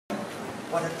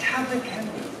what a tablet can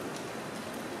be.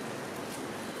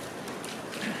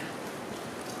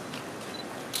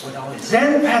 With our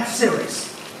ZenPad series.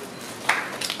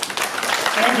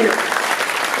 Thank you.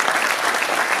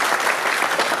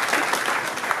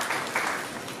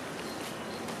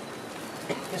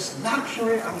 It's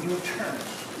luxury on your terms.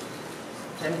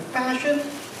 And fashion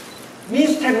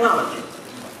means technology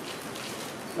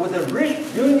with a rich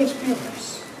viewing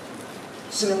experience,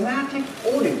 cinematic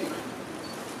audio,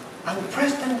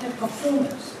 unprecedented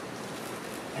performance,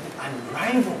 and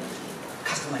unrivaled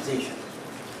customization.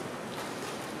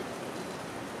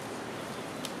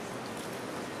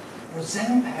 The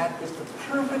ZenPad is the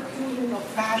perfect fusion of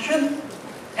fashion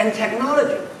and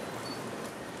technology.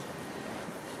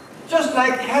 Just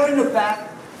like carrying a bag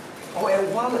or a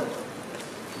wallet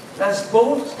that's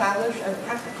both stylish and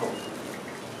practical,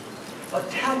 a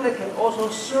tablet can also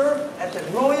serve as a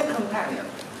royal companion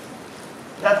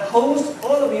that holds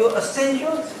all of your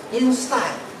essentials in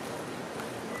style.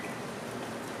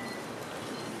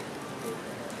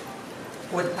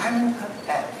 With diamond-cut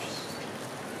edges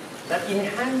that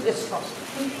enhance its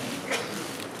sophistication,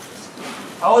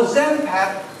 our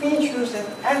ZenPad features an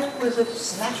exquisite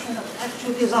selection of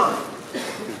texture design.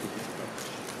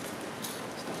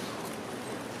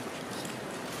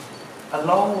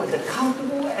 Along with a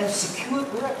comfortable and secure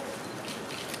grip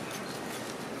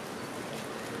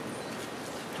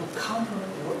to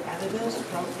complement your elegance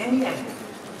from any angle.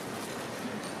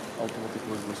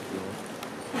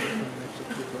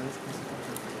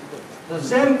 The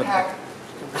ZenPad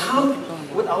comes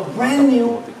with our brand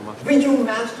new Visual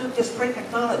Master display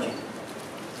technology.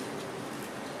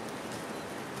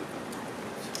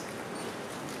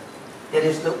 It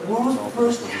is the world's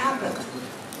first tablet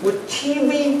with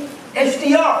TV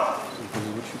HDR.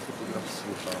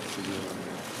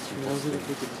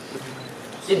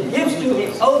 It gives you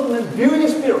the ultimate viewing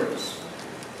experience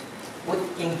with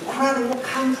incredible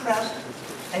contrast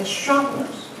and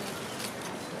sharpness,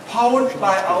 powered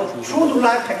by our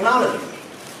true-to-life technology.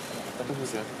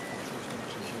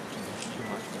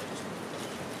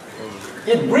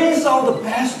 It brings out the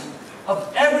best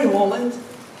of every moment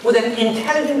with an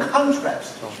intelligent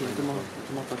contrast.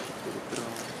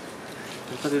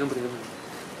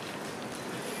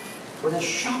 With a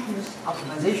sharpness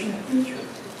optimization feature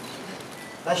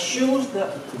that shows the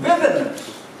vividness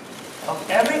of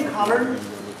every color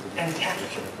and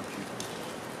texture.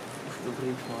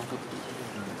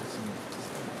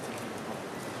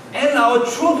 And our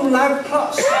True-to-Life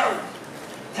Plus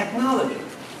technology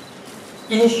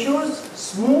ensures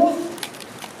smooth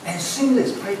and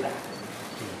seamless playback.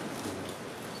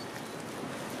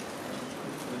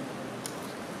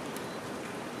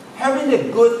 Having a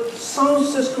good sound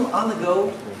system on the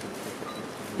go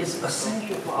is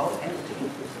essential for our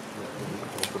entertainment.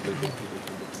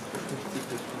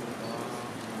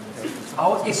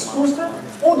 Our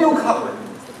exclusive audio cover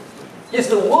is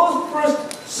the world's first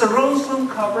surround sound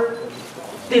cover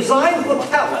designed for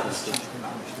tablets.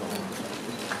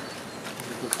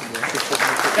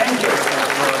 Thank you.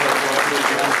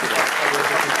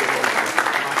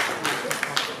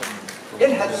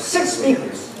 It has 6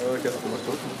 speakers,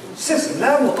 6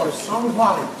 levels of sound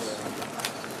volumes,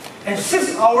 and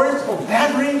 6 hours of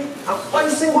battery on one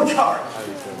single charge.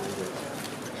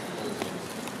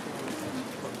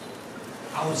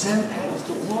 Our ZenPad is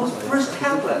the world's first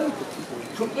tablet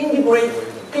to integrate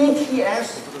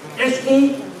BTS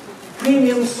HD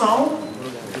premium sound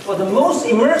for the most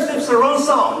immersive surround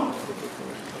sound,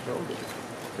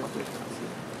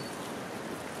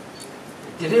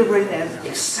 delivering an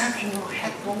exceptional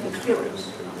headphone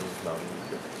experience.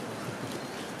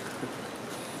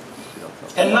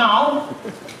 And now,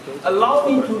 allow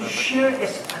me to share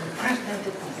its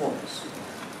unprecedented performance.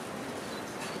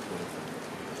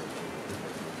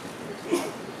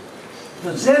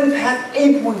 The ZenPad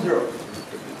 8.0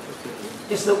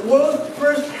 is the world's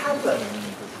first tablet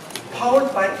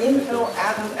powered by Intel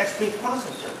Atom Z3580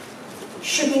 Processor,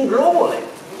 shipping globally.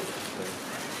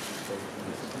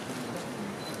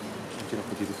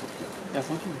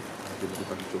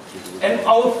 And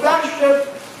our flagship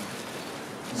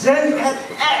ZenPad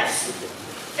S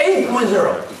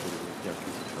 8.0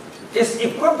 is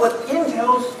equipped with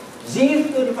Intel's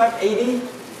Z3580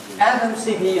 Atom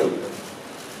CPU.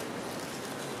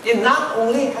 It not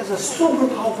only has a super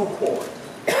powerful core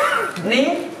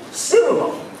named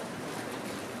Silverbone,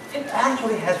 it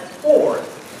actually has 4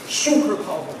 super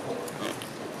powerful cores.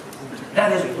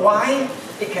 That is why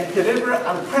it can deliver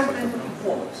unprecedented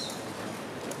performance.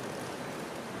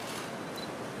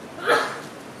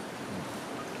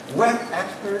 Web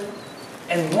expert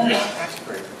and mobile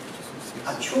expert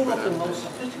are two of the most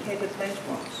sophisticated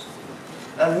benchmarks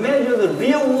and measure the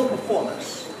real-world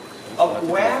performance of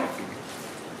web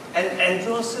and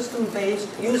Android system-based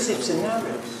usage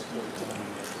scenarios.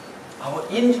 Our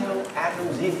Intel Atom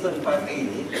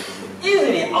Z3580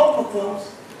 easily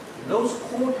outperforms those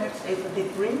Computex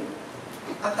A53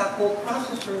 octa-core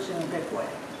processors in a big way,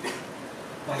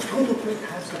 by 2 to 3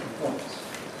 times the performance.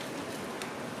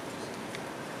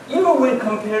 Even when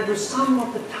compared to some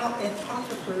of the top-end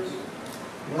processors,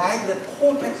 like the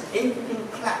Cortex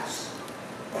A15 class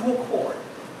core,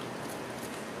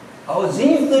 our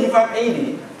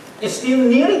Z3580 is still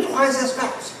nearly twice as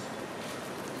fast.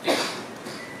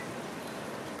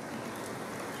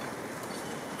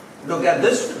 Look at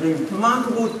this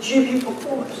remarkable GPU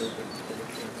performance.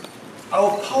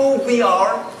 Our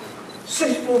PowerVR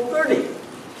 6430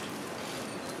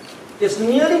 is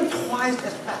nearly twice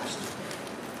as fast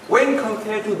when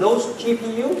compared to those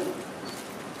GPU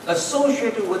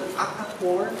associated with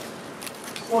octa-core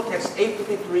Cortex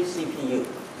A53 CPU.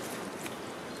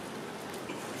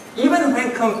 Even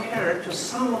when compared to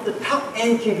some of the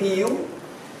top-end GPU,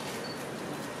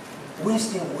 we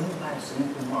still win by a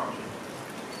significant margin.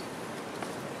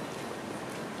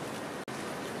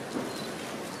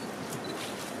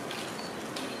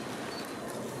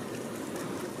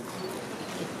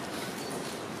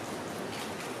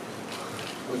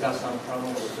 We got some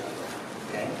problem with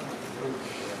that,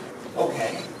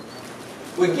 okay?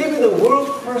 We give you the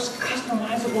world's first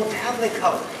customizable tablet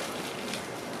cover.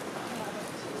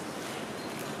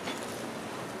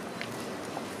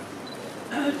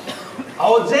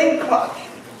 Our Zen clutch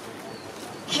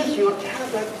keeps your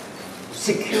tablet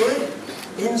secured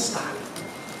inside,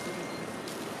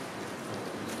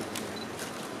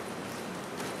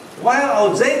 while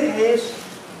our Zen case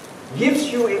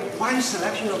gives you a wide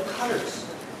selection of colors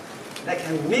that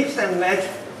can mix and match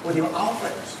with your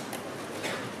outfits.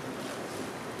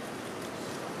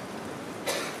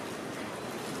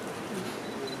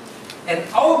 And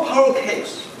our power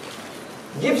case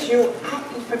gives you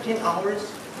up to 15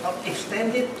 hours of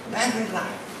extended battery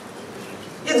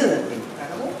life. Isn't it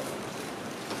incredible?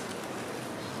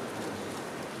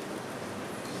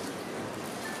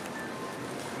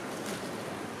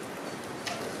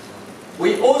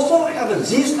 We also have a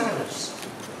Z stylus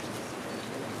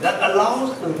that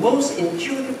allows the most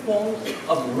intuitive forms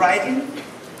of writing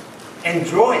and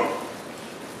drawing.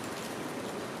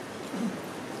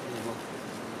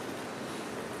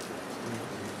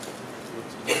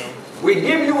 We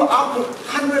give you up to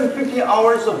 150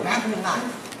 hours of battery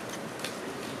life,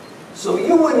 so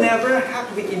you will never have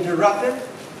to be interrupted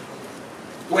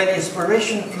when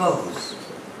inspiration flows.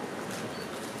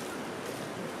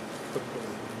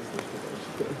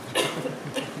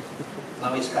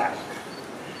 Now it's back.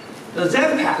 The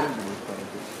ZenPad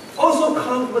also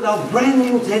comes with our brand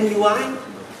new Zen UI,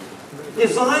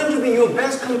 designed to be your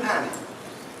best companion.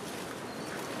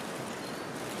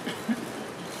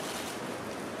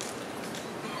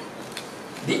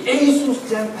 The Asus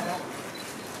ZenPad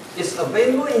is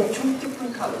available in 2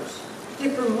 different colors,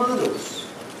 different models,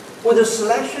 with a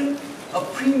selection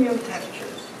of premium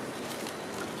textures.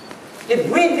 It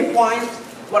redefines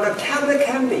what a tablet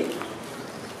can be,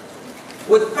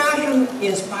 with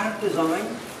fashion-inspired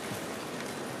design,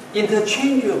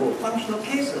 interchangeable functional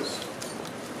cases,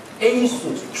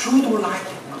 Asus true-to-life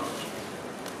technology,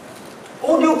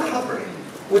 audio covering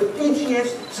with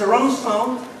DTS surround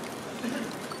sound,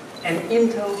 and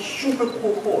Intel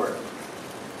super-core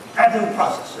Atom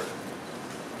processor.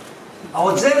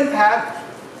 Our ZenPad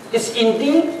is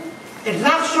indeed a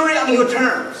luxury on your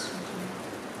terms.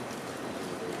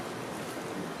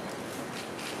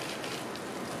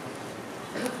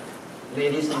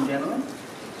 Ladies and gentlemen,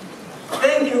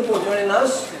 thank you for joining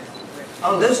us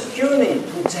on this journey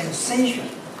to Zensation.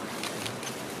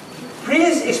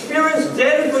 Please experience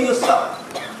Zen for yourself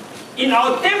in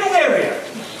our demo area.